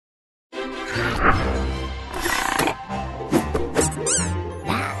Budge!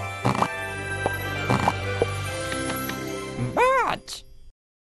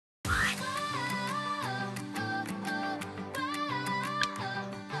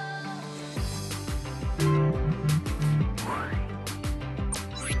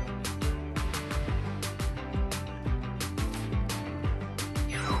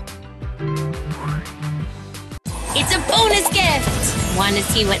 It's a bonus gift! Want to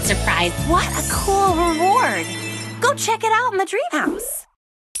see what surprise? What a cool reward! Go check it out in the dream house.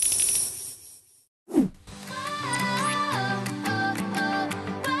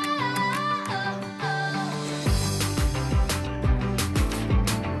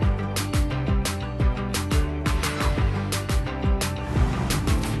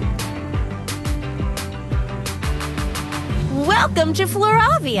 Welcome to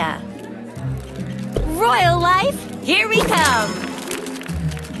Floravia! Royal life, here we come!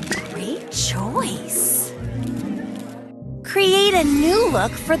 Great choice! Create a new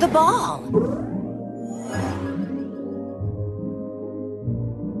look for the ball.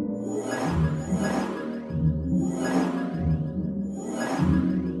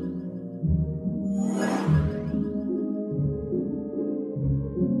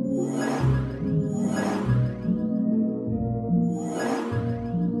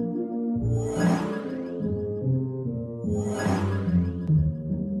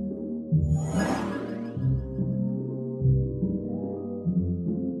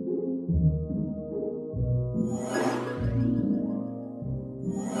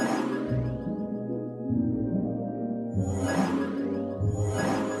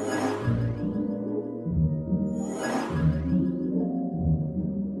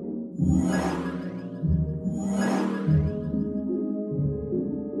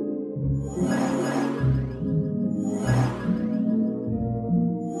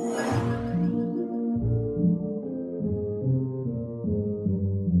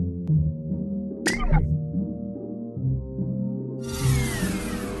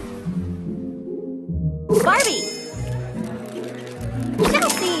 Barbie!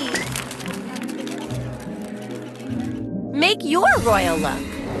 Chelsea! Make your royal look.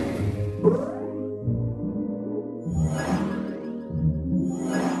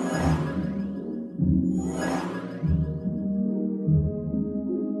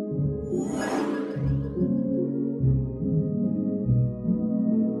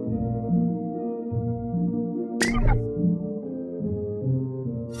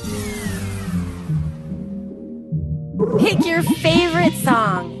 Pick your favorite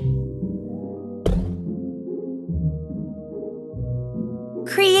song.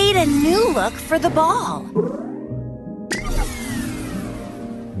 Create a new look for the ball.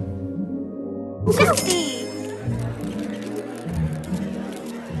 Chelsea!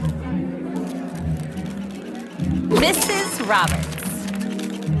 Mrs. Roberts.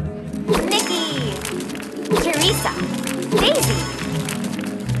 Nikki. Teresa. Daisy.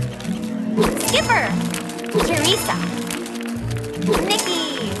 Skipper. Teresa. Nikki.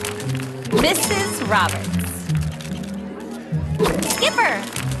 Mrs. Roberts. Skipper.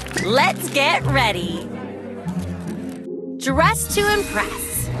 Let's get ready. Dress to impress.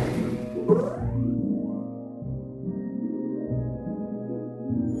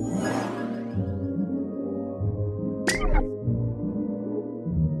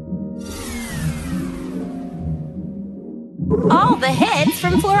 All the hits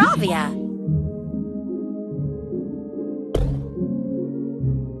from Floravia.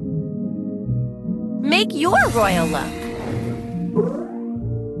 Make your royal look.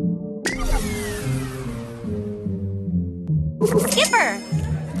 Skipper!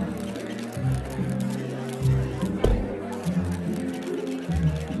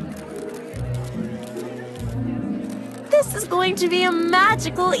 This is going to be a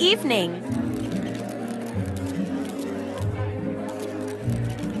magical evening.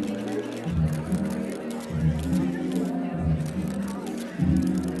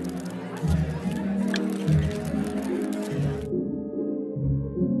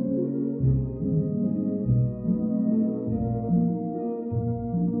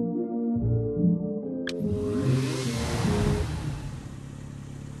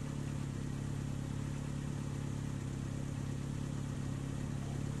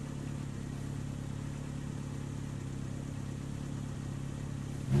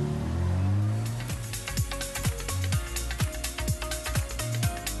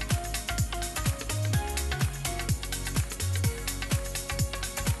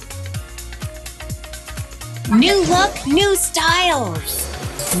 New look, new styles.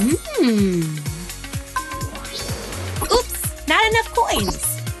 Oops, not enough coins.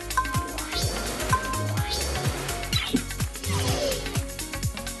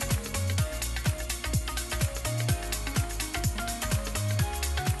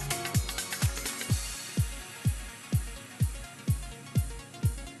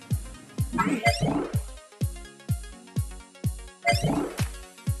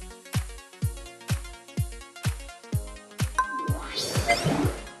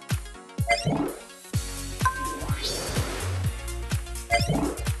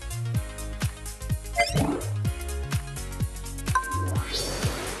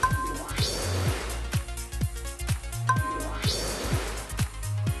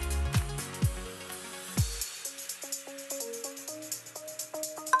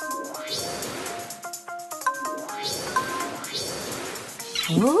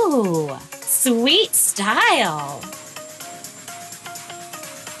 Ooh, sweet style.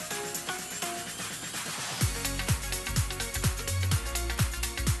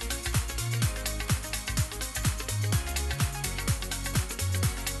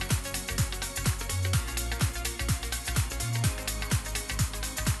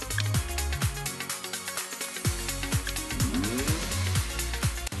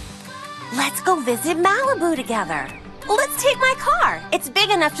 Let's go visit Malibu together. Let's take my car. It's big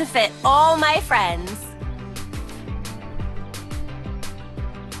enough to fit all my friends.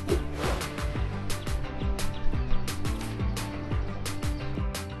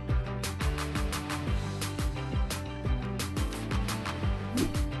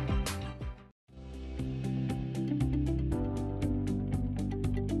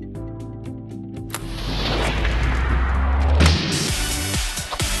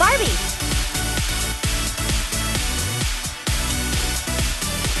 Barbie!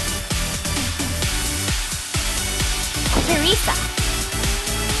 Teresa.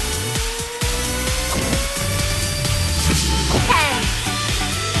 Ken.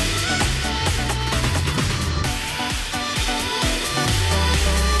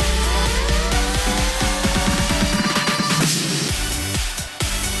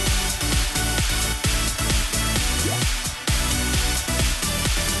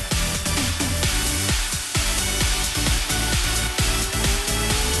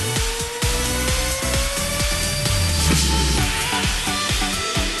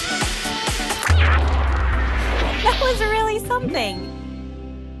 That was really something.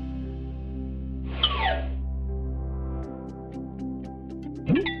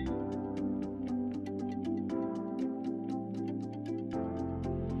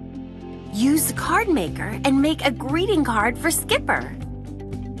 Use the card maker and make a greeting card for Skipper.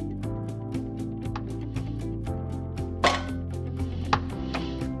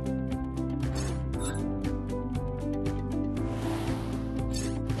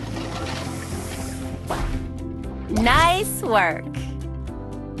 Nice work.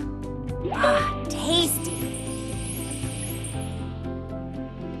 Ah, tasty.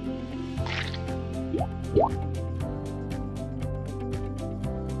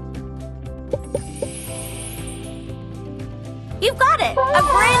 You've got it! A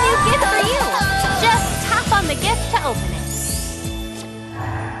brand new gift for you! Just tap on the gift to open it.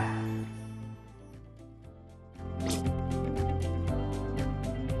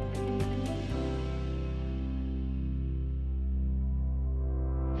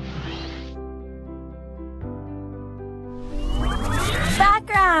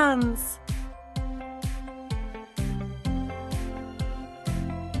 Backgrounds.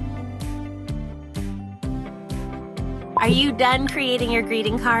 Are you done creating your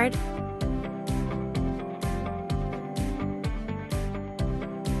greeting card?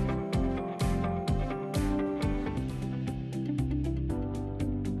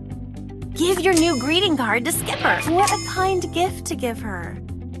 Give your new greeting card to Skipper. What a kind gift to give her.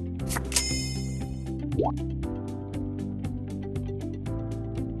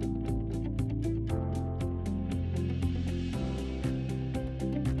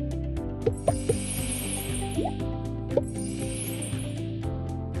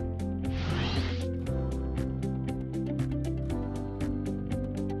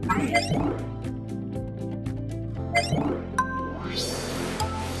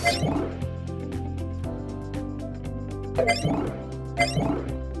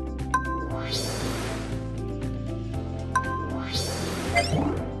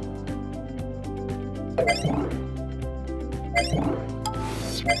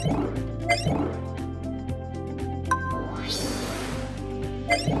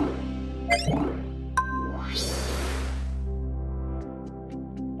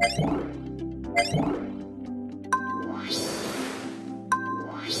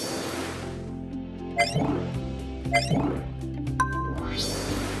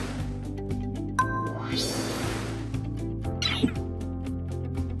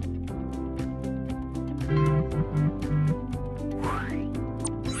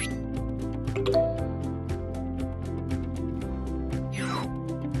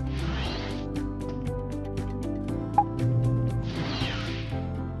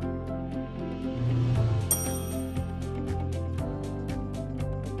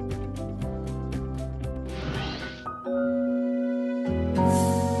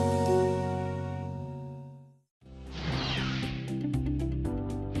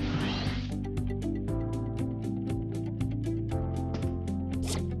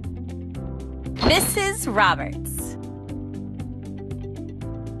 Mrs. Roberts.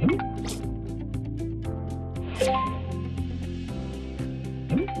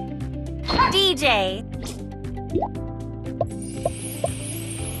 DJ.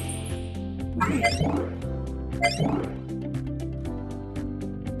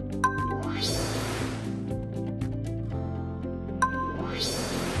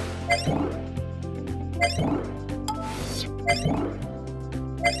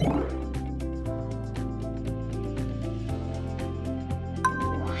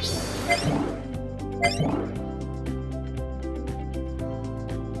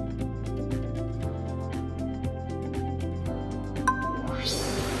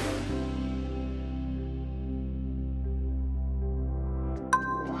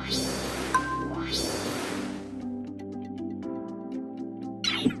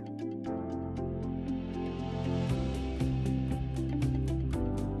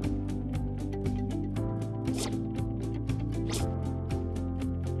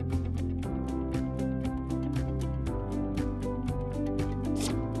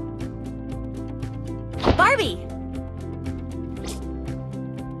 Barbie.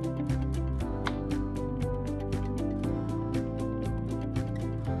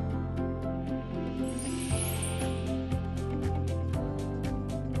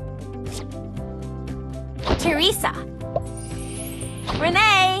 Teresa.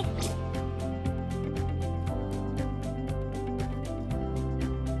 Renee.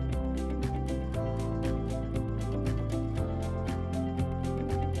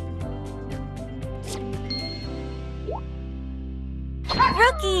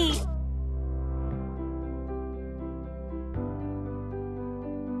 Rookie.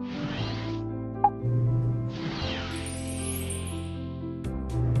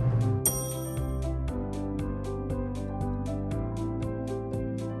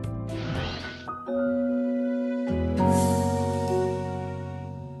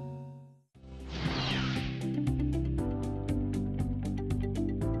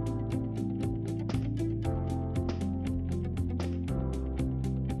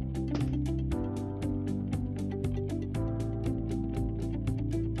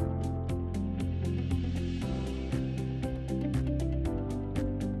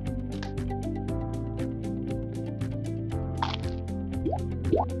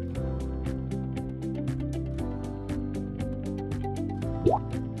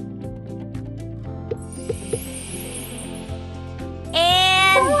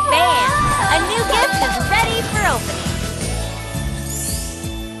 And bam! A new gift is ready for opening.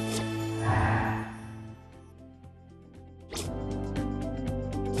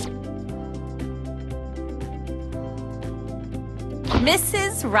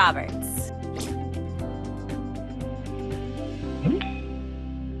 Mrs. Roberts.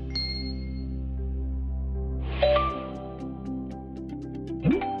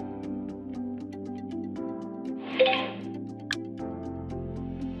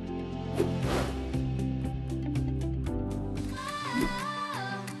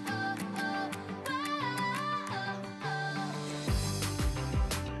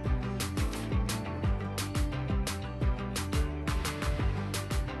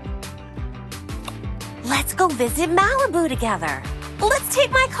 Let's go visit Malibu together. Let's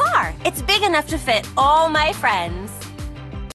take my car. It's big enough to fit all my friends.